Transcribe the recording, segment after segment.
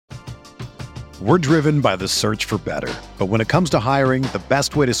We're driven by the search for better. But when it comes to hiring, the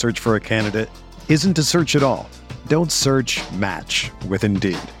best way to search for a candidate isn't to search at all. Don't search, match with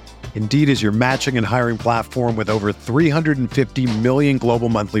Indeed. Indeed is your matching and hiring platform with over 350 million global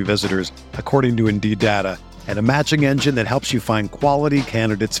monthly visitors, according to Indeed data, and a matching engine that helps you find quality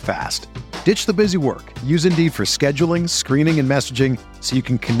candidates fast. Ditch the busy work. Use Indeed for scheduling, screening, and messaging so you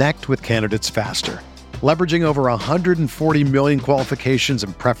can connect with candidates faster. Leveraging over 140 million qualifications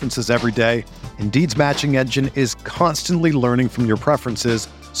and preferences every day, Indeed's matching engine is constantly learning from your preferences,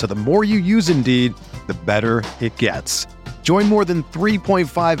 so the more you use Indeed, the better it gets. Join more than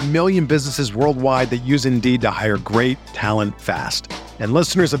 3.5 million businesses worldwide that use Indeed to hire great talent fast. And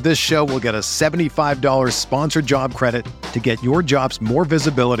listeners of this show will get a $75 sponsored job credit to get your jobs more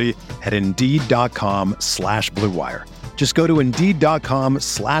visibility at Indeed.com/Blue Wire. Just go to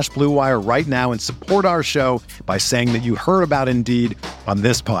Indeed.com/Blue Wire right now and support our show by saying that you heard about Indeed on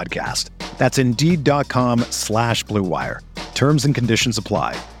this podcast. That's Indeed.com/Blue Wire. Terms and conditions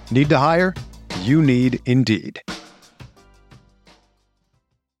apply. Need to hire? You need Indeed.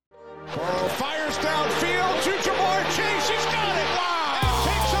 Fires downfield to Jamar Chase. He's got it. Wow. And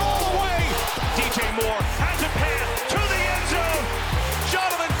takes it all the way. DJ Moore has a pass to the end zone.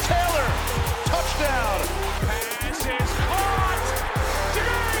 Jonathan Taylor. Touchdown. Pass is caught.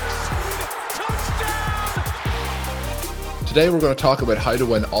 Diggs. Touchdown. Today we're going to talk about how to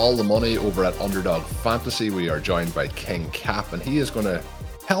win all the money over at Underdog Fantasy. We are joined by King Cap, and he is going to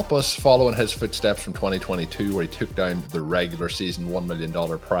help us follow in his footsteps from 2022, where he took down the regular season $1 million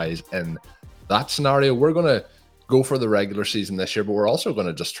prize. In that scenario, we're going to go for the regular season this year, but we're also going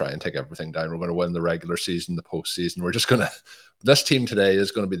to just try and take everything down. We're going to win the regular season, the postseason. We're just going to, this team today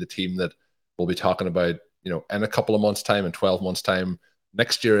is going to be the team that we'll be talking about, in a couple of months' time, in 12 months' time.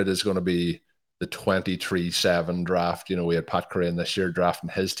 Next year, it is going to be the 23-7 draft. We had Pat Curran this year drafting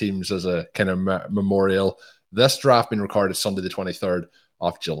his teams as a kind of memorial. This draft being recorded Sunday, the 23rd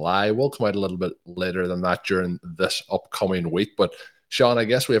of July. Will come out a little bit later than that during this upcoming week. But Sean, I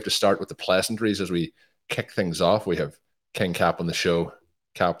guess we have to start with the pleasantries as we kick things off. We have King Cap on the show.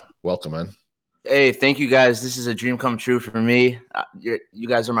 Cap, welcome, man. Hey, thank you guys. This is a dream come true for me. You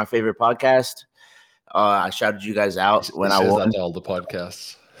guys are my favorite podcast. I shouted you guys out when I won. That all the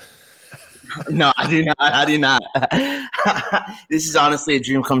podcasts. No, I do not. I do not. This is honestly a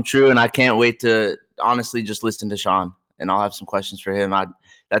dream come true, and I can't wait to honestly just listen to Sean. And I'll have some questions for him.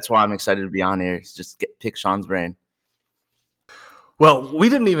 That's why I'm excited to be on here. Just pick Sean's brain. Well, we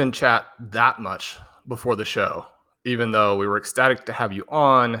didn't even chat that much before the show, even though we were ecstatic to have you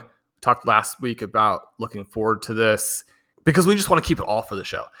on. We talked last week about looking forward to this because we just want to keep it all for the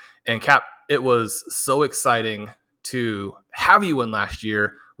show. And Cap, it was so exciting to have you in last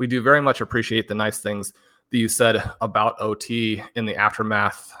year. We do very much appreciate the nice things that you said about OT in the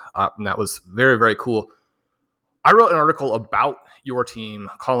aftermath. And that was very, very cool. I wrote an article about your team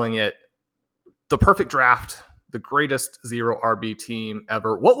calling it the perfect draft, the greatest zero RB team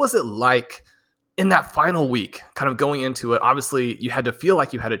ever. What was it like in that final week, kind of going into it? Obviously, you had to feel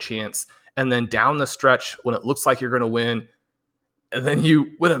like you had a chance. And then down the stretch, when it looks like you're going to win, and then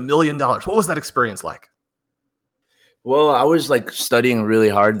you win $1 million. What was that experience like? Well, I was studying really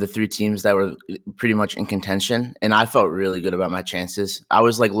hard, the three teams that were pretty much in contention, and I felt really good about my chances. I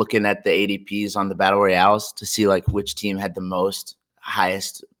was looking at the ADPs on the Battle Royales to see which team had the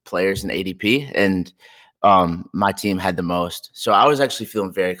highest players in ADP, and my team had the most. So I was actually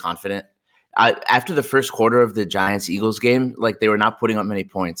feeling very confident. After the first quarter of the Giants-Eagles game, they were not putting up many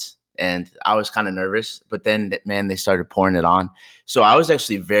points, and I was kind of nervous. But then, man, they started pouring it on. So I was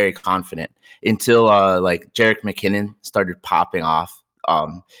actually very confident until Jerick McKinnon started popping off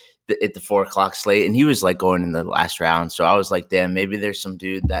at the 4:00 slate, and he was going in the last round. So I was like, damn, maybe there's some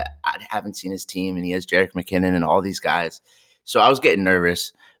dude that I haven't seen his team, and he has Jerick McKinnon and all these guys. So I was getting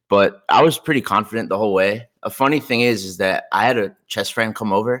nervous, but I was pretty confident the whole way. A funny thing is that I had a chess friend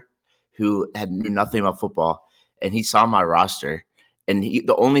come over who knew nothing about football, and he saw my roster, and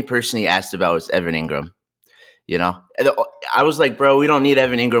the only person he asked about was Evan Ingram. I was like, bro, we don't need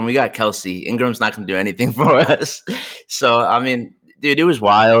Evan Ingram. We got Kelsey. Ingram's not going to do anything for us. So, I mean, dude, it was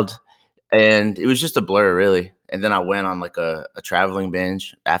wild. And it was just a blur, really. And then I went on a traveling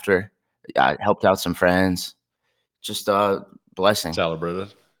binge after. I helped out some friends. Just a blessing.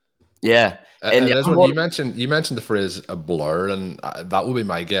 Celebrated. Yeah. And you mentioned the phrase a blur, and that would be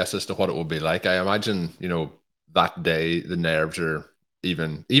my guess as to what it would be like. I imagine, that day the nerves are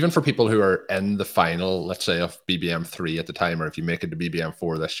even for people who are in the final, let's say, of BBM3 at the time, or if you make it to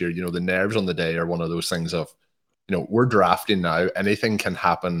BBM4 this year, the nerves on the day are one of those things of, we're drafting now. Anything can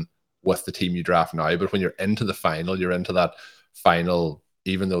happen with the team you draft now, but when you're into the final, you're into that final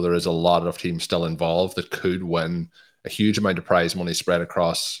even though there is a lot of teams still involved that could win a huge amount of prize money spread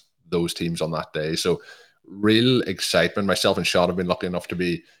across those teams on that day. So real excitement. Myself and Sean have been lucky enough to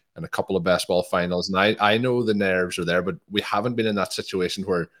be in a couple of best ball finals. And I know the nerves are there, but we haven't been in that situation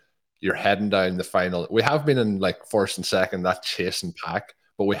where you're heading down the final. We have been in like first and second, that chase and pack,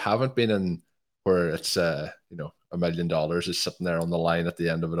 but we haven't been in where it's, $1 million is sitting there on the line at the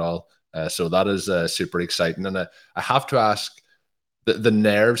end of it all. So that is super exciting. And I have to ask, the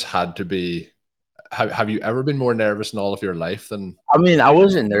nerves had to be, have you ever been more nervous in all of your life than? I mean, I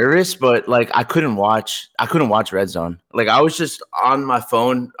wasn't nervous, but like I couldn't watch Red Zone. Like I was just on my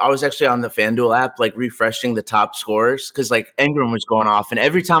phone. I was actually on the FanDuel app, like refreshing the top scores because like Ingram was going off, and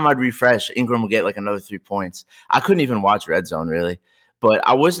every time I'd refresh, Ingram would get like another 3 points. I couldn't even watch Red Zone really, but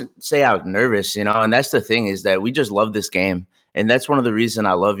I wasn't say I was nervous, and that's the thing is that we just love this game, and that's one of the reasons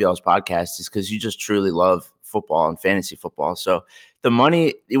I love y'all's podcast is because you just truly love football and fantasy football. So the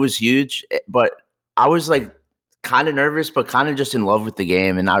money, it was huge, but I was like kind of nervous, but kind of just in love with the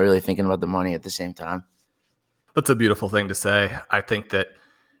game and not really thinking about the money at the same time. That's a beautiful thing to say. I think that,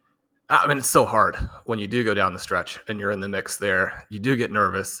 it's so hard when you do go down the stretch and you're in the mix there. You do get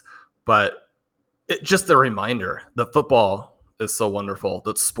nervous, but just the reminder that football is so wonderful,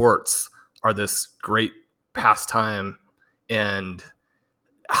 that sports are this great pastime and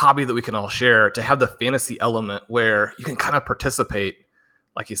hobby that we can all share, to have the fantasy element where you can kind of participate.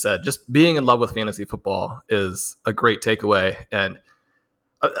 Like you said, just being in love with fantasy football is a great takeaway. And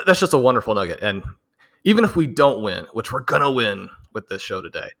that's just a wonderful nugget. And even if we don't win, which we're going to win with this show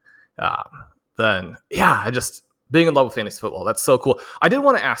today, then being in love with fantasy football, that's so cool. I did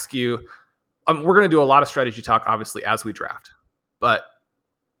want to ask you, we're going to do a lot of strategy talk, obviously, as we draft. But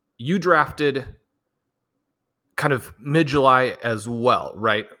you drafted kind of mid-July as well,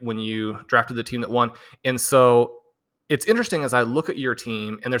 right? When you drafted the team that won. And so it's interesting as I look at your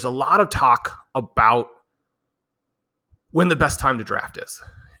team, and there's a lot of talk about when the best time to draft is.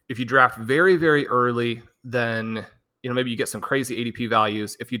 If you draft very, very early, then maybe you get some crazy ADP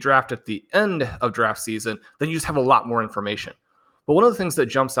values. If you draft at the end of draft season, then you just have a lot more information. But one of the things that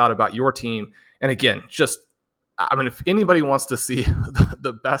jumps out about your team, and again, if anybody wants to see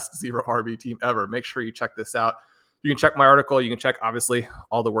the best zero RB team ever, make sure you check this out. You can check my article. You can check, obviously,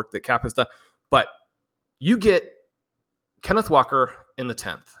 all the work that Cap has done. But you get Kenneth Walker in the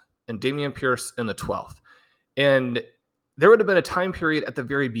 10th and Dameon Pierce in the 12th. And there would have been a time period at the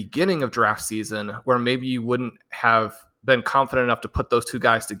very beginning of draft season where maybe you wouldn't have been confident enough to put those two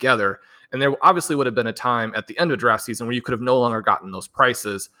guys together. And there obviously would have been a time at the end of draft season where you could have no longer gotten those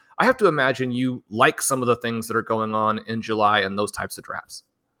prices. I have to imagine you like some of the things that are going on in July and those types of drafts.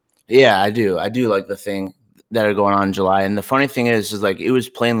 Yeah, I do. I do like the thing that are going on in July. And the funny thing is like it was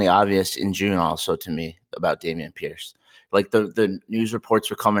plainly obvious in June also to me about Dameon Pierce. Like the news reports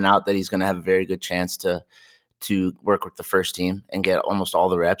were coming out that he's going to have a very good chance to work with the first team and get almost all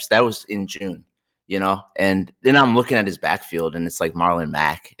the reps. That was in June, and then I'm looking at his backfield and it's like Marlon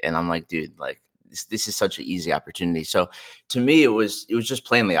Mack. And I'm like, dude, like this is such an easy opportunity. So to me, it was just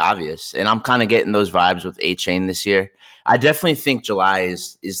plainly obvious. And I'm kind of getting those vibes with A-Chain this year. I definitely think July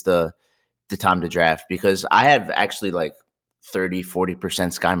is the time to draft because I have actually like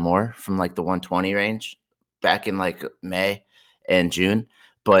 30-40% Sky Moore from like the 120 range back in like May and June.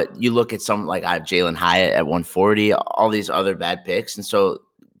 But you look at some like I have Jalen Hyatt at 140, all these other bad picks. And so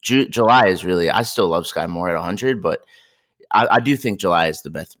July is really, I still love Sky Moore at 100, but I do think July is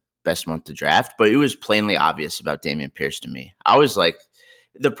the best month to draft. But it was plainly obvious about Dameon Pierce to me. I was like,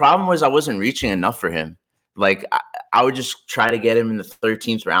 the problem was I wasn't reaching enough for him. Like I would just try to get him in the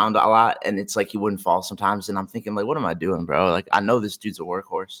 13th round a lot. And it's like he wouldn't fall sometimes. And I'm thinking like, what am I doing, bro? Like I know this dude's a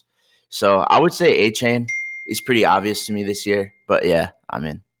workhorse. So I would say A-Chain is pretty obvious to me this year, but yeah, I'm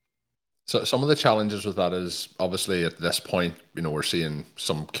in. So some of the challenges with that is obviously at this point, we're seeing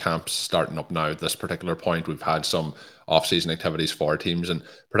some camps starting up now. At this particular point, we've had some off-season activities for teams, and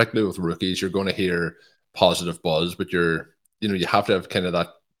particularly with rookies, you're going to hear positive buzz, but you have to have kind of that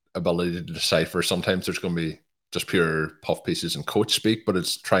ability to decipher. Sometimes there's going to be just pure puff pieces and coach speak, but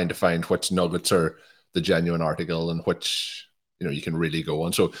it's trying to find which nuggets are the genuine article and which you can really go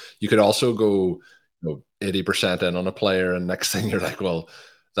on. So you could also go 80% in on a player, and next thing you're like, well,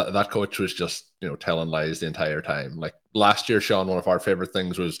 that coach was just telling lies the entire time. Like last year, Sean, one of our favorite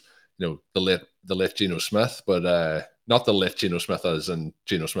things was the late Geno Smith, but not the late Geno Smith as in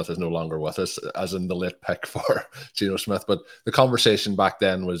Geno Smith is no longer with us, as in the late pick for Geno Smith. But the conversation back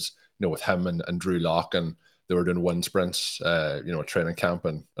then was with him and Drew Lock, and they were doing wind sprints, training camp,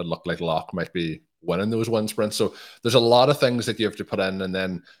 and it looked like Lock might be winning those wind sprints. So there's a lot of things that you have to put in, and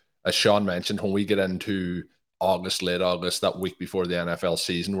then as Sean mentioned, when we get into August, late August, that week before the NFL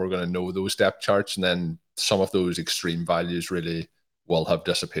season, we're going to know those depth charts, and then some of those extreme values really will have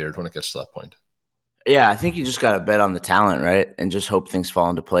disappeared when it gets to that point. Yeah, I think you just got to bet on the talent, right? And just hope things fall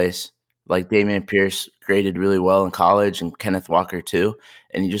into place. Like Damian Pierce graded really well in college, and Kenneth Walker too.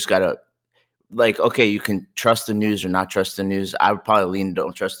 And you just got to, like, okay, you can trust the news or not trust the news. I would probably lean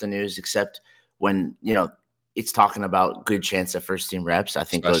don't trust the news, except when, it's talking about good chance of first team reps. I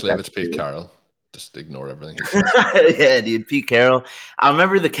think especially if it's Pete Carroll. Just ignore everything. Yeah, dude, Pete Carroll. I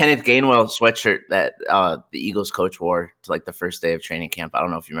remember the Kenneth Gainwell sweatshirt that the Eagles coach wore to like the first day of training camp. I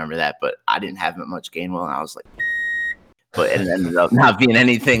don't know if you remember that, but I didn't have much Gainwell, and I was like, but it ended up not being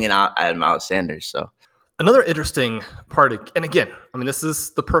anything, and I had Miles Sanders. So another interesting part, and again, I mean, this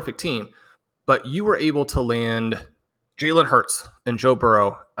is the perfect team, but you were able to land Jalen Hurts and Joe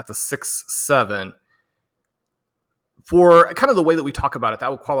Burrow at the 6-7. For kind of the way that we talk about it, that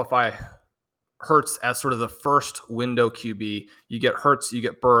would qualify Hurts as sort of the first window QB. You get Hurts, you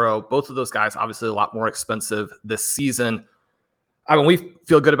get Burrow. Both of those guys, obviously a lot more expensive this season. I mean, we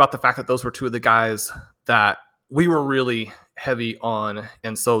feel good about the fact that those were two of the guys that we were really heavy on.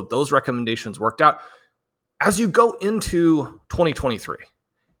 And so those recommendations worked out. As you go into 2023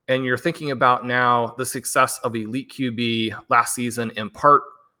 and you're thinking about now the success of elite QB last season, in part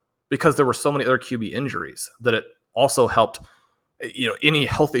because there were so many other QB injuries, that it also helped any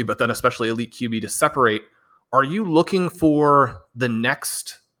healthy, but then especially elite QB to separate. Are you looking for the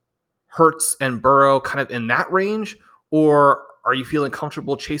next Hurts and Burrow kind of in that range, or are you feeling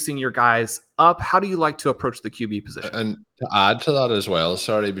comfortable chasing your guys up? How do you like to approach the QB position? And to add to that as well,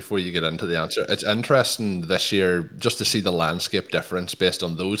 sorry, before you get into the answer, it's interesting this year just to see the landscape difference based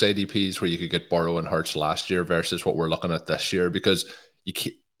on those ADPs where you could get Burrow and Hurts last year versus what we're looking at this year, because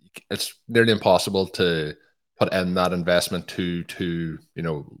it's nearly impossible to put in that investment to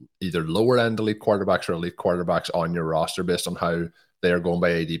either lower end elite quarterbacks or elite quarterbacks on your roster based on how they are going by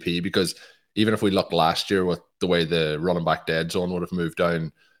ADP. Because even if we looked last year with the way the running back dead zone would have moved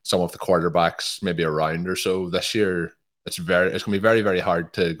down some of the quarterbacks maybe a round or so, this year it's going to be very, very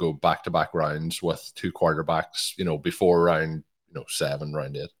hard to go back-to-back rounds with two quarterbacks, before round 7,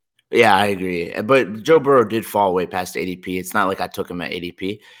 round 8. Yeah, I agree. But Joe Burrow did fall way past ADP. It's not like I took him at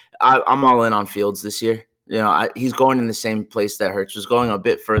ADP. I'm all in on Fields this year. He's going in the same place that Hurts was going, a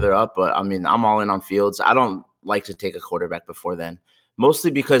bit further up, but I mean, I'm all in on Fields. I don't like to take a quarterback before then,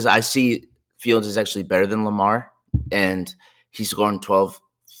 mostly because I see Fields is actually better than Lamar, and he's going 12,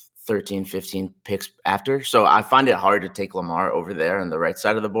 13, 15 picks after. So I find it hard to take Lamar over there on the right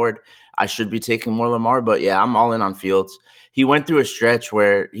side of the board. I should be taking more Lamar, but yeah, I'm all in on Fields. He went through a stretch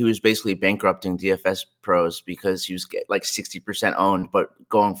where he was basically bankrupting DFS pros because he was like 60% owned, but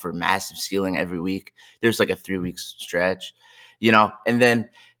going for massive ceiling every week. There's like a 3-week stretch, and then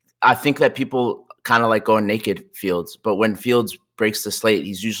I think that people kind of like going naked Fields, but when Fields breaks the slate,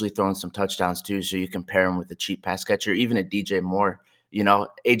 he's usually throwing some touchdowns too. So you can pair him with a cheap pass catcher, even a DJ Moore,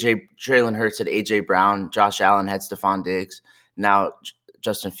 Traylon Hurts had AJ Brown, Josh Allen had Stephon Diggs. Now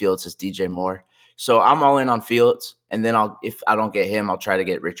Justin Fields has DJ Moore. So I'm all in on Fields, and then if I don't get him, I'll try to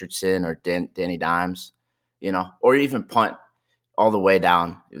get Richardson or Danny Dimes, or even punt all the way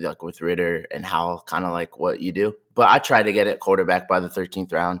down, like with Ritter and Howell, kind of like what you do. But I try to get it quarterback by the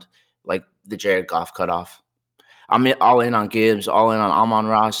 13th round, like the Jared Goff cutoff. I'm all in on Gibbs, all in on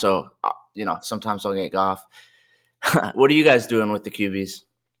Amon-Ra. So, sometimes I'll get Goff. What are you guys doing with the QBs?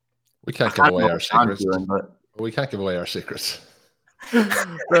 We can't give away our secrets. We can't give away our secrets.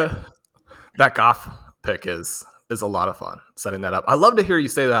 That Goff pick is a lot of fun, setting that up. I love to hear you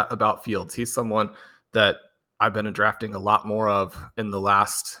say that about Fields. He's someone that I've been drafting a lot more of in the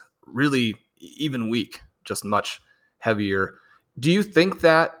last really even week, just much heavier. Do you think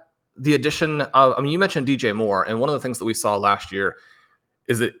that the addition of, you mentioned DJ Moore, and one of the things that we saw last year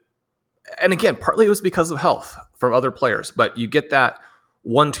is that, and again, partly it was because of health from other players, but you get that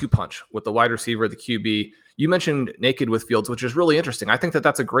 1-2 punch with the wide receiver, the QB. You mentioned naked with Fields, which is really interesting. I think that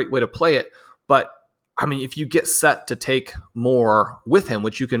that's a great way to play it. But if you get set to take more with him,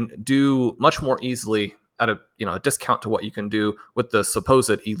 which you can do much more easily at a discount to what you can do with the supposed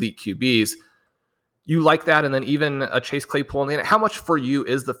elite QBs, you like that. And then even a Chase Claypool. And how much for you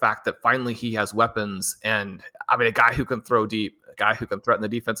is the fact that finally he has weapons and a guy who can throw deep, a guy who can threaten the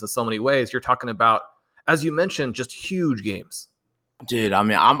defense in so many ways? You're talking about, as you mentioned, just huge games. Dude,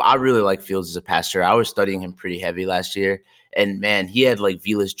 I really like Fields as a passer. I was studying him pretty heavy last year, and man, he had like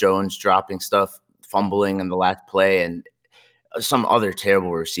Velus Jones dropping stuff, fumbling in the last play, and some other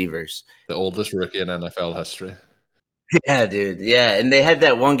terrible receivers. The oldest rookie in NFL history. Yeah, dude. Yeah, and they had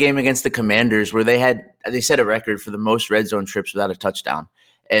that one game against the Commanders where they set a record for the most red zone trips without a touchdown,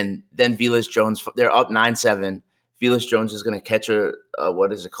 And then Velus Jones, they're up 9-7. Velus Jones is going to catch a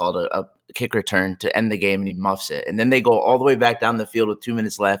kick return to end the game, and he muffs it. And then they go all the way back down the field with 2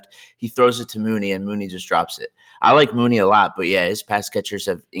 minutes left. He throws it to Mooney, and Mooney just drops it. I like Mooney a lot, but yeah, his pass catchers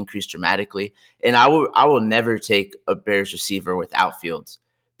have increased dramatically. And I will never take a Bears receiver without Fields,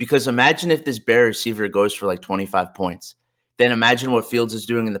 because imagine if this Bear receiver goes for like 25 points. Then imagine what Fields is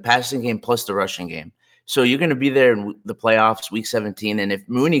doing in the passing game plus the rushing game. So you're going to be there in the playoffs, week 17. And if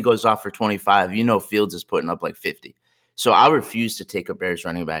Mooney goes off for 25, Fields is putting up like 50. So I refuse to take a Bears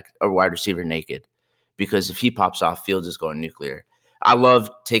running back or wide receiver naked, because if he pops off, Fields is going nuclear. I love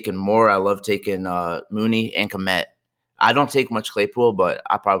taking Moore. I love taking Mooney and Kmet. I don't take much Claypool, but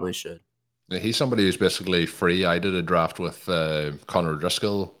I probably should. He's somebody who's basically free. I did a draft with Connor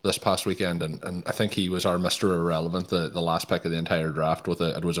Driscoll this past weekend, and I think he was our Mr. Irrelevant, the last pick of the entire draft.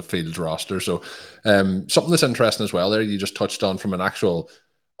 It was a Fields roster. So something that's interesting as well there, you just touched on from an actual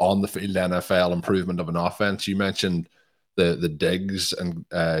on-the-field NFL improvement of an offense. You mentioned the Diggs and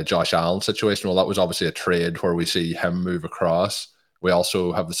Josh Allen situation. Well, that was obviously a trade where we see him move across. We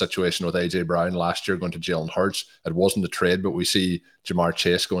also have the situation with A.J. Brown last year going to Jalen Hurts. It wasn't a trade, but we see Jamar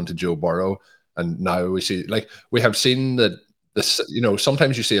Chase going to Joe Burrow. And now we see, we have seen that this,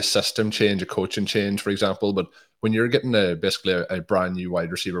 sometimes you see a system change, a coaching change, for example, but when you're getting basically a brand new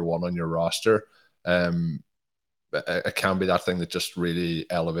wide receiver one on your roster, it can be that thing that just really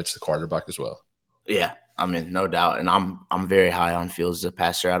elevates the quarterback as well. Yeah, I mean, no doubt. And I'm very high on Fields as a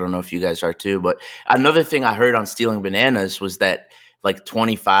passer. I don't know if you guys are too, but another thing I heard on Stealing Bananas was that like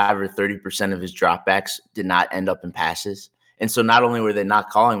 25 or 30% of his dropbacks did not end up in passes. And so not only were they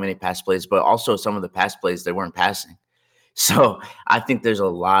not calling many pass plays, but also some of the pass plays they weren't passing. So I think there's a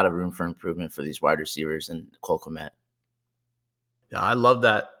lot of room for improvement for these wide receivers and Cole Kmet. Yeah, I love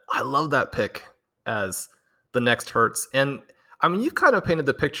that. I love that pick as the next Hurts. And I mean, you kind of painted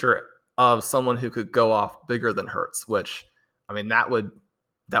the picture of someone who could go off bigger than Hurts, which, I mean, that would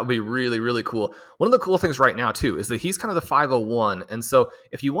be really, really cool. One of the cool things right now, too, is that he's kind of the 501. And so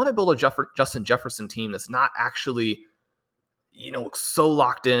if you want to build a Justin Jefferson team that's not actually, so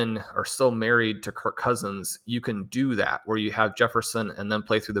locked in or so married to Kirk Cousins, you can do that where you have Jefferson and then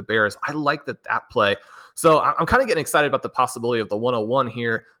play through the Bears. I like that play. So I'm kind of getting excited about the possibility of the 101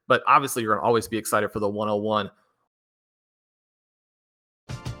 here, but obviously you're going to always be excited for the 101.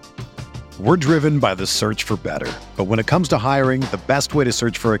 We're driven by the search for better. But when it comes to hiring, the best way to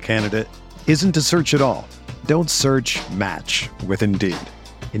search for a candidate isn't to search at all. Don't search, match with Indeed.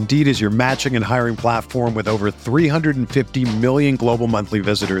 Indeed is your matching and hiring platform with over 350 million global monthly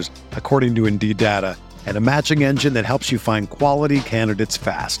visitors, according to Indeed data, and a matching engine that helps you find quality candidates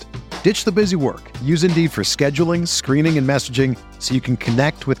fast. Ditch the busy work. Use Indeed for scheduling, screening, and messaging so you can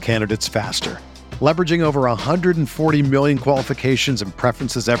connect with candidates faster. Leveraging over 140 million qualifications and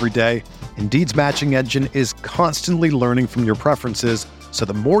preferences every day, Indeed's matching engine is constantly learning from your preferences, so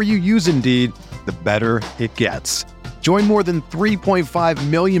the more you use Indeed, the better it gets. Join more than 3.5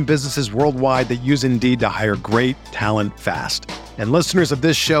 million businesses worldwide that use Indeed to hire great talent fast. And listeners of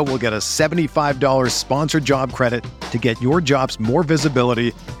this show will get a $75 sponsored job credit to get your jobs more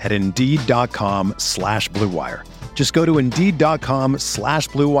visibility at Indeed.com/Blue Wire. Just go to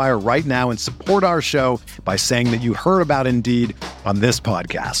Indeed.com/Blue Wire right now and support our show by saying that you heard about Indeed on this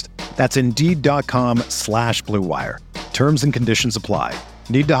podcast. That's Indeed.com/Blue Wire. Terms and conditions apply.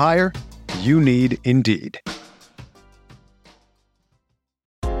 Need to hire? You need Indeed.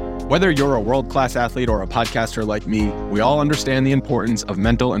 Whether you're a world-class athlete or a podcaster like me, we all understand the importance of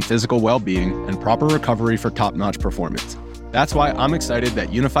mental and physical well-being and proper recovery for top-notch performance. That's why I'm excited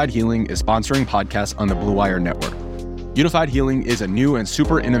that Unified Healing is sponsoring podcasts on the Blue Wire Network. Unified Healing is a new and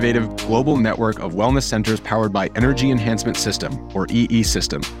super innovative global network of wellness centers powered by Energy Enhancement System, or EE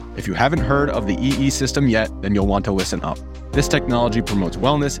System. If you haven't heard of the EE System yet, then you'll want to listen up. This technology promotes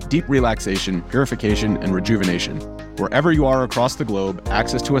wellness, deep relaxation, purification, and rejuvenation. Wherever you are across the globe,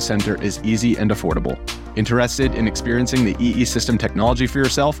 access to a center is easy and affordable. Interested in experiencing the EE System technology for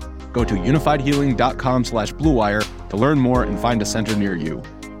yourself? Go to unifiedhealing.com/Blue Wire to learn more and find a center near you.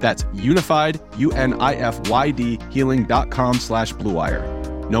 That's unified, UNIFYD, healing.com/Blue Wire.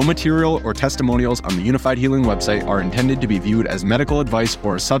 No material or testimonials on the Unified Healing website are intended to be viewed as medical advice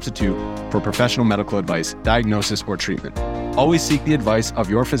or a substitute for professional medical advice, diagnosis, or treatment. Always seek the advice of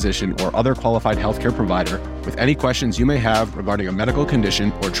your physician or other qualified healthcare provider with any questions you may have regarding a medical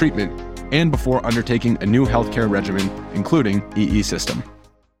condition or treatment and before undertaking a new healthcare regimen, including EE System.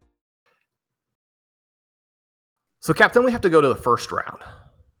 So, Captain, we have to go to the first round,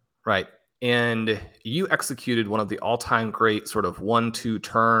 right? And you executed one of the all-time great sort of 1-2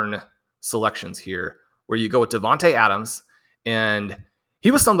 turn selections here, where you go with Devontae Adams, and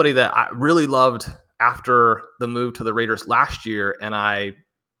He was somebody that I really loved after the move to the Raiders last year, and I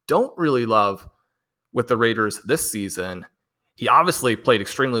don't really love with the Raiders this season. He obviously played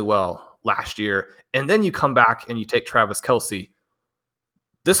extremely well last year, and then you come back and you take Travis Kelce.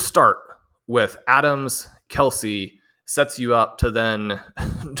 This start with Adams, Kelce sets you up to then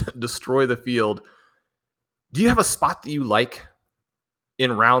destroy the field. Do you have a spot that you like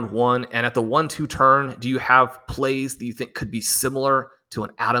in round one? And at the 1-2 turn, do you have plays that you think could be similar to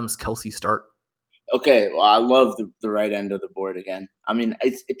an Adams Kelce start? Okay, well, I love the right end of the board again. I mean,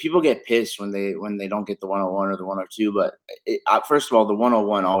 people get pissed when they don't get the 101 or the 102, but first of all, the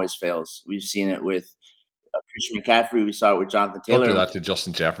 101 always fails. We've seen it with Christian McCaffrey. We saw it with Jonathan Taylor. Don't do that to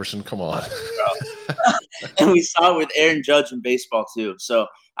Justin Jefferson. Come on. And we saw it with Aaron Judge in baseball too. So,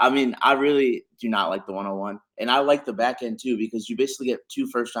 I mean, I really do not like the 101. And I like the back end too, because you basically get 2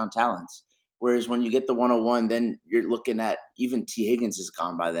 first-round talents. Whereas when you get the 101, then you're looking at even T. Higgins is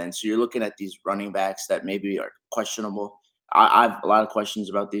gone by then. So you're looking at these running backs that maybe are questionable. I have a lot of questions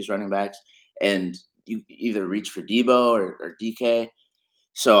about these running backs. And you either reach for Debo or DK.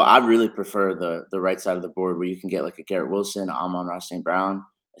 So I really prefer the right side of the board, where you can get like a Garrett Wilson, Amon-Ra St. Brown,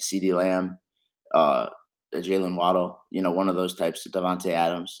 a CeeDee Lamb, a Jalen Waddle, one of those types of Devontae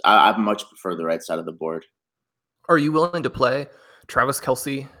Adams. I much prefer the right side of the board. Are you willing to play Travis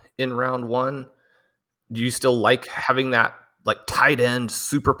Kelce in round one? Do you still like having that like tight end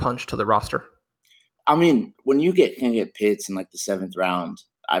super punch to the roster? I mean, when you can get Pitts in like the 7th round,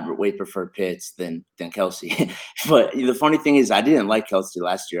 I way prefer Pitts than Kelce. But the funny thing is, I didn't like Kelce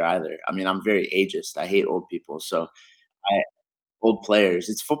last year either. I mean, I'm very ageist. I hate old people. So old players.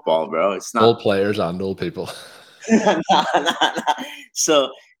 It's football, bro. It's not old players and old people. Nah.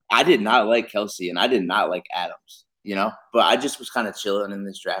 So I did not like Kelce, and I did not like Adams, but I just was kind of chilling in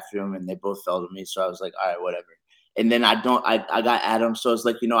this draft room, and they both fell to me. So I was like, all right, whatever. And then I got Adams. So I was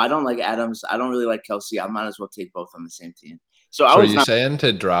like, I don't like Adams. I don't really like Kelce. I might as well take both on the same team. So are you saying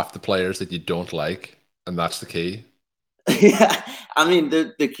to draft the players that you don't like, and that's the key? Yeah. I mean,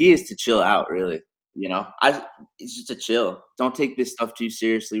 the key is to chill out, really. It's just a chill. Don't take this stuff too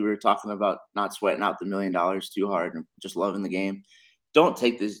seriously. We were talking about not sweating out the $1 million too hard and just loving the game. Don't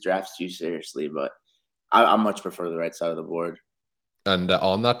take this draft too seriously, but I much prefer the right side of the board. And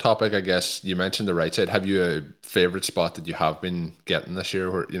on that topic, I guess you mentioned the right side. Have you a favorite spot that you have been getting this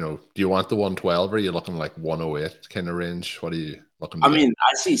year? Where, do you want the 112 or are you looking like 108 kind of range? What are you looking at? I mean,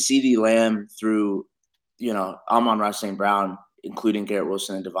 I see CeeDee Lamb through, Amon-Ra St. Brown, including Garrett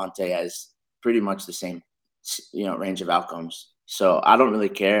Wilson and Devontae, as pretty much the same, range of outcomes. So I don't really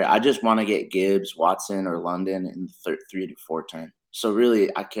care. I just want to get Gibbs, Watson, or London in the 3 to 4 turn. So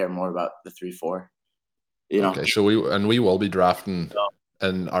really, I care more about the 3-4. Okay, so we will be drafting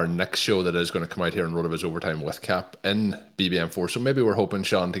in our next show that is going to come out here in RotoViz Overtime with Cap in BBM4. So maybe we're hoping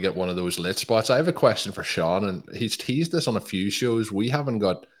Sean to get one of those late spots. I have a question for Sean, and he's teased this on a few shows. We haven't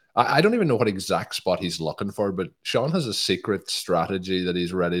got. I don't even know what exact spot he's looking for, but Sean has a secret strategy that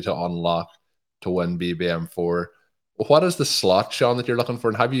he's ready to unlock to win BBM4. What is the slot, Sean, that you're looking for,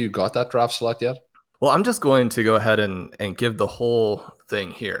 and have you got that draft slot yet? Well, I'm just going to go ahead and give the whole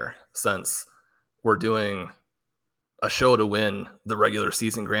thing here, since we're doing a show to win the regular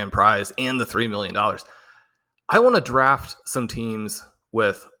season grand prize and the $3 million. I want to draft some teams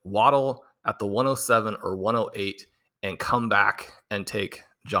with Waddle at the 107 or 108 and come back and take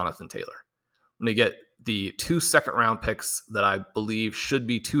Jonathan Taylor. I'm going to get the 2 second-round picks that I believe should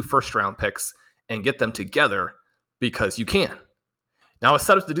be 2 first-round picks and get them together, because you can. Now, I was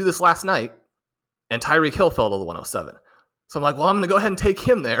set up to do this last night, and Tyreek Hill fell to the 107. So I'm like, well, I'm going to go ahead and take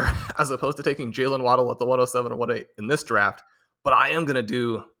him there as opposed to taking Jalen Waddle at the 107 or 108 in this draft. But I am going to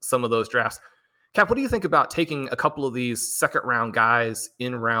do some of those drafts. Cap, what do you think about taking a couple of these second-round guys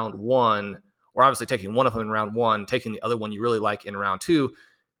in round one, or obviously taking one of them in round one, taking the other one you really like in round two?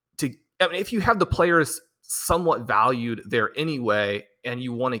 If you have the players somewhat valued there anyway, and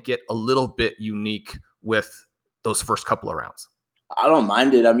you want to get a little bit unique with those first couple of rounds. I don't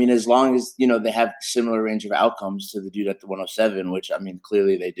mind it. I mean, as long as, they have similar range of outcomes to the dude at the 107, which, I mean,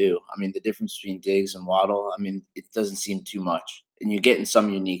 clearly they do. I mean, the difference between Diggs and Waddle, I mean, it doesn't seem too much. And you're getting some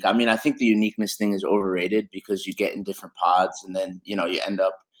unique. I mean, I think the uniqueness thing is overrated, because you get in different pods and then, you end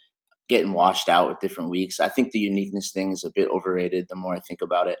up getting washed out with different weeks. I think the uniqueness thing is a bit overrated the more I think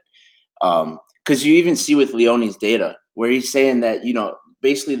about it. Because you even see with Leone's data where he's saying that,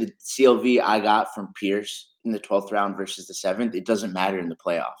 basically the CLV I got from Pierce in the 12th round versus the 7th, it doesn't matter in the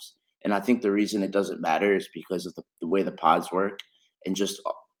playoffs. And I think the reason it doesn't matter is because of the way the pods work and just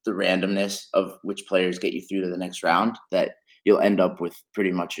the randomness of which players get you through to the next round, that you'll end up with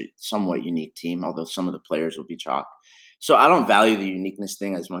pretty much a somewhat unique team, although some of the players will be chalk. So I don't value the uniqueness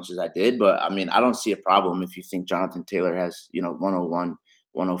thing as much as I did, but I mean, I don't see a problem if you think Jonathan Taylor has, 101,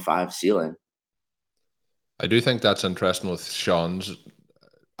 105 ceiling. I do think that's interesting with Sean's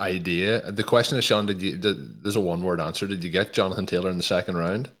idea. The question is, Sean, there's a one-word answer. Did you get Jonathan Taylor in the second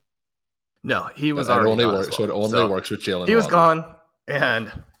round? No, he was already gone as well. So it only works with Jalen. He was gone,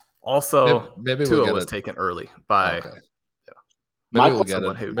 and also maybe Tua was taken early by. Okay. Maybe we'll get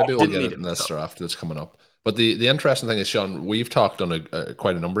it. Maybe we'll get it in this draft that's coming up. But the interesting thing is, Sean, we've talked on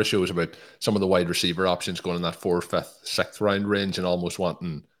quite a number of shows about some of the wide receiver options going in that 4th, 5th, 6th round range, and almost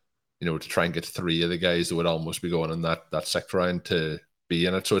wanting, to try and get 3 of the guys that would almost be going in that 6th round to be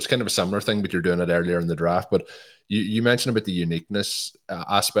in it. So it's kind of a similar thing, but you're doing it earlier in the draft. But you mentioned about the uniqueness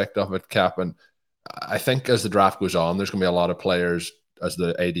aspect of it, Cap, and I think as the draft goes on, there's going to be a lot of players as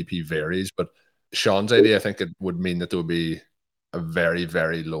the ADP varies. But Sean's idea, I think it would mean that there would be a very,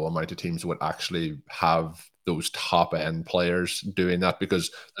 very low amount of teams would actually have those top end players doing that, because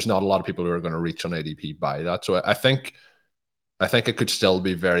there's not a lot of people who are going to reach on ADP by that. So I think it could still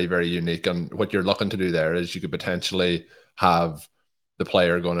be very, very unique. And what you're looking to do there is you could potentially have the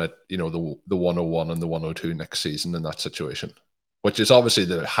player going at, the 101 and the 102 next season in that situation, which is obviously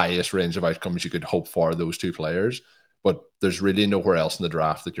the highest range of outcomes you could hope for those 2 players. But there's really nowhere else in the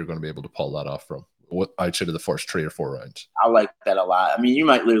draft that you're going to be able to pull that off from outside of the first 3 or 4 rounds. I like that a lot. I mean, you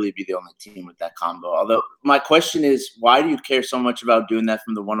might literally be the only team with that combo. Although my question is, why do you care so much about doing that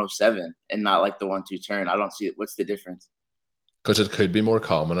from the 107 and not like the 1-2 turn? I don't see it. What's the difference? Because it could be more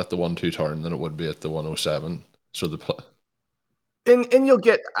common at the 1-2 turn than it would be at the 107. So and you'll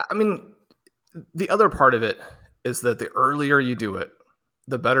get, I mean, the other part of it is that the earlier you do it,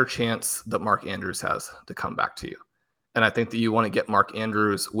 the better chance that Mark Andrews has to come back to you. And I think that you want to get Mark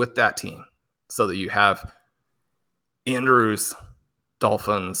Andrews with that team so that you have Andrews,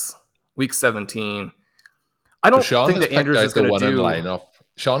 Dolphins, week 17. I don't think that Andrews is going to do lineup.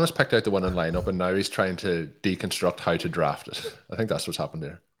 Sean has picked out the winning lineup, and now he's trying to deconstruct how to draft it. I think that's what's happened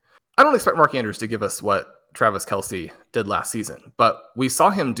here. I don't expect Mark Andrews to give us what Travis Kelce did last season, but we saw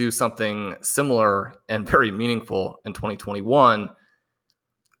him do something similar and very meaningful in 2021.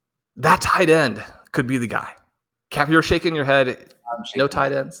 That tight end could be the guy. Cap, you're shaking your head. No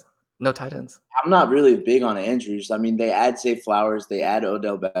tight ends. No tight ends. I'm not really big on Andrews. I mean, they add Zay Flowers, they add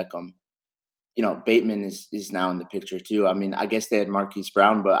Odell Beckham. Bateman is now in the picture too. I mean, I guess they had Marquise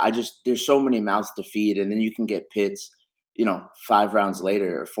Brown, but there's so many mouths to feed, and then you can get Pitts, 5 rounds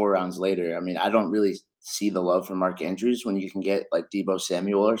later or 4 rounds later. I mean, I don't really see the love for Mark Andrews when you can get like Deebo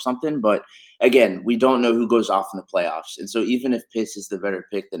Samuel or something. But again, we don't know who goes off in the playoffs. And so even if Pitts is the better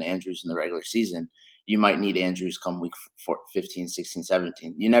pick than Andrews in the regular season, you might need Andrews come week 15, 16,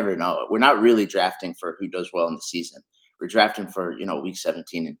 17. You never know. We're not really drafting for who does well in the season. We're drafting for, week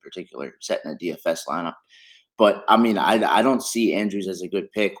 17 in particular, setting a DFS lineup. But, I mean, I don't see Andrews as a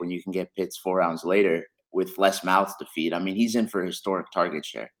good pick when you can get Pitts 4 rounds later with less mouths to feed. I mean, he's in for historic target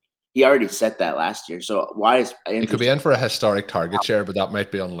share. He already set that last year. So why is Andrews— He could be in for a historic target share, but that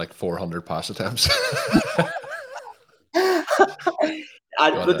might be on like 400 pass attempts.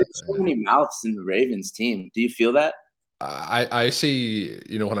 But there's so many mouths in the Ravens team. Do you feel that? I see,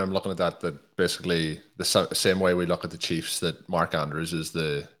 when I'm looking at that basically the same way we look at the Chiefs, that Mark Andrews is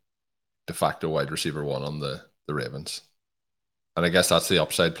the de facto wide receiver 1 on the Ravens. And I guess that's the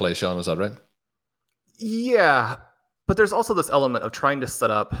upside play, Sean. Is that right? Yeah. But there's also this element of trying to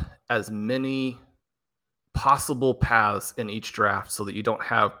set up as many possible paths in each draft so that you don't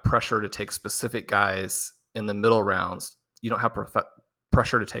have pressure to take specific guys in the middle rounds. You don't have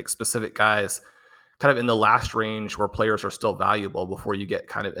pressure to take specific guys kind of in the last range where players are still valuable before you get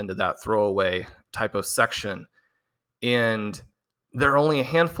kind of into that throwaway type of section. And there are only a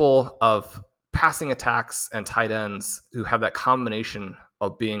handful of passing attacks and tight ends who have that combination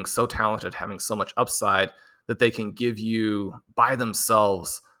of being so talented, having so much upside that they can give you by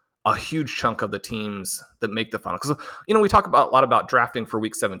themselves a huge chunk of the teams that make the final. Because, we talk a lot about drafting for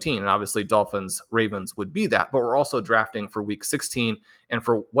week 17, and obviously Dolphins, Ravens would be that, but we're also drafting for week 16 and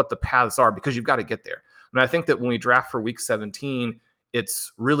for what the paths are, because you've got to get there. And I think that when we draft for week 17,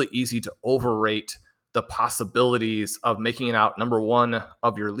 it's really easy to overrate the possibilities of making it out number 1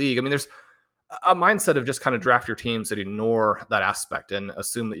 of your league. I mean, there's a mindset of just kind of draft your teams that ignore that aspect and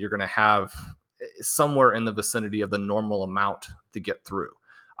assume that you're going to have somewhere in the vicinity of the normal amount to get through.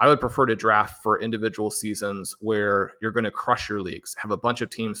 I would prefer to draft for individual seasons where you're going to crush your leagues, have a bunch of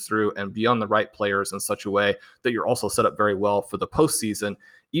teams through, and be on the right players in such a way that you're also set up very well for the postseason,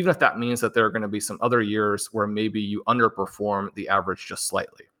 even if that means that there are going to be some other years where maybe you underperform the average just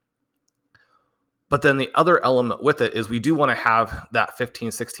slightly. But then the other element with it is we do want to have that 15,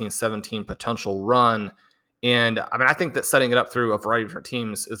 16, 17 potential run And I mean, I think that setting it up through a variety of different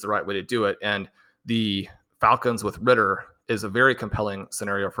teams is the right way to do it. And the Falcons with Ritter is a very compelling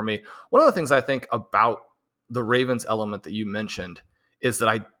scenario for me. One of the things I think about the Ravens element that you mentioned is that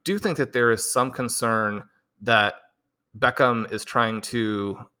I do think that there is some concern that Beckham is trying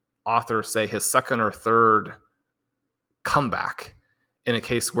to author, say, his second or third comeback in a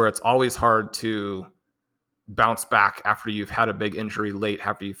case where it's always hard to bounce back after you've had a big injury late,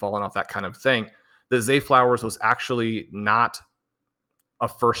 after you've fallen off, that kind of thing. That Zay Flowers was actually not a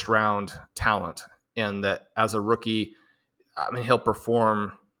first round talent, and that as a rookie, I mean, he'll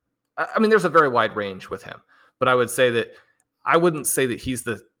perform. I mean, there's a very wide range with him, but I would say that I wouldn't say that he's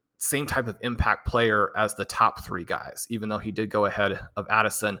the same type of impact player as the top three guys, even though he did go ahead of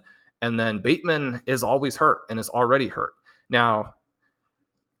Addison. And then Bateman is always hurt and is already hurt. Now,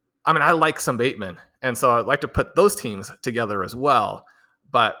 I mean, I like some Bateman, and so I'd like to put those teams together as well.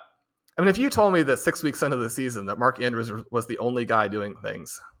 But I mean, if you told me that 6 weeks into the season that Mark Andrews was the only guy doing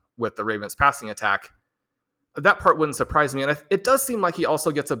things with the Ravens passing attack, that part wouldn't surprise me. And it does seem like he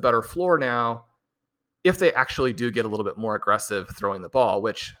also gets a better floor now if they actually do get a little bit more aggressive throwing the ball,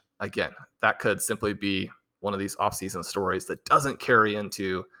 which, again, that could simply be one of these offseason stories that doesn't carry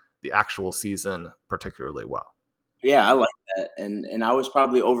into the actual season particularly well. Yeah, I like that. And I was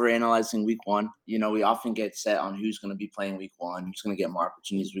probably overanalyzing week one. You know, we often get set on who's going to be playing week one, who's going to get more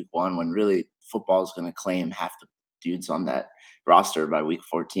opportunities week one, when really football is going to claim half the dudes on that roster by week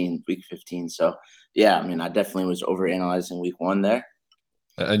 14, week 15. So, yeah, I mean, I definitely was overanalyzing week one there.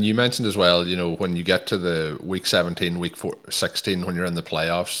 And you mentioned as well, you know, when you get to the week 17, week 16, when you're in the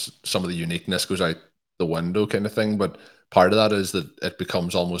playoffs, some of the uniqueness goes out the window kind of thing. But part of that is that it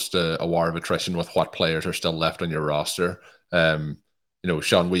becomes almost a war of attrition with what players are still left on your roster. You know,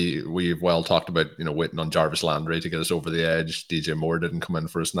 Sean, we've well talked about, you know, waiting on Jarvis Landry to get us over the edge. DJ Moore didn't come in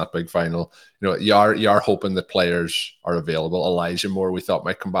for us in that big final. You know, you are hoping that players are available. Elijah Moore, we thought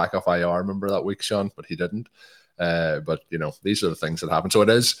might come back off IR, remember that week, Sean, but he didn't. But, you know, these are the things that happen. So it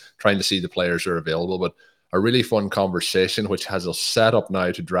is trying to see the players who are available, but a really fun conversation, which has us set up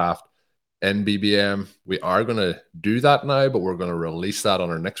now to draft in BBM. We are going to do that now, but we're going to release that on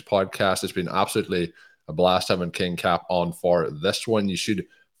our next podcast. It's been absolutely a blast having King Cap on for this one. You should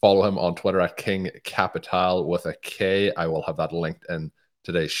follow him on Twitter at King Capital with a K. I will have that linked in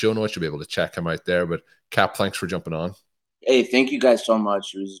today's show notes. You'll be able to check him out there. But Cap, thanks for jumping on. Hey, thank you guys so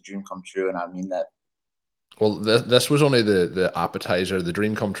much. It was a dream come true, and I mean that. Well, this was only the appetizer. The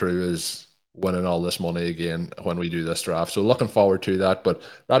dream come true is winning all this money again when we do this draft. So looking forward to that. But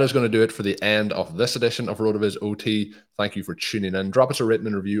that is going to do it for the end of this edition of RotoViz OT. Thank you for tuning in. Drop us a rating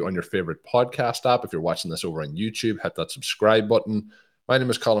and review on your favorite podcast app. If you're watching this over on YouTube, hit that subscribe button. My name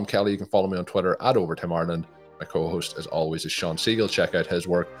is Colin Kelly. You can follow me on Twitter at Overtime Ireland. My co-host, as always, is Sean Siegel. Check out his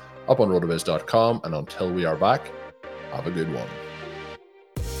work up on rotoviz.com. And until we are back, have a good one.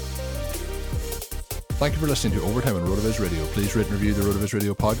 Thank you for listening to Overtime on RotoViz Radio. Please rate and review the RotoViz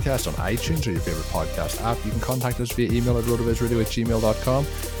Radio podcast on iTunes or your favorite podcast app. You can contact us via email at rotovizradio@gmail.com.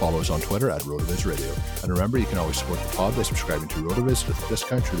 Follow us on Twitter at RotoViz Radio. And remember, you can always support the pod by subscribing to RotoViz with a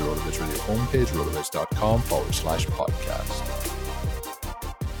discount through the RotoViz Radio homepage, rotoviz.com/podcast.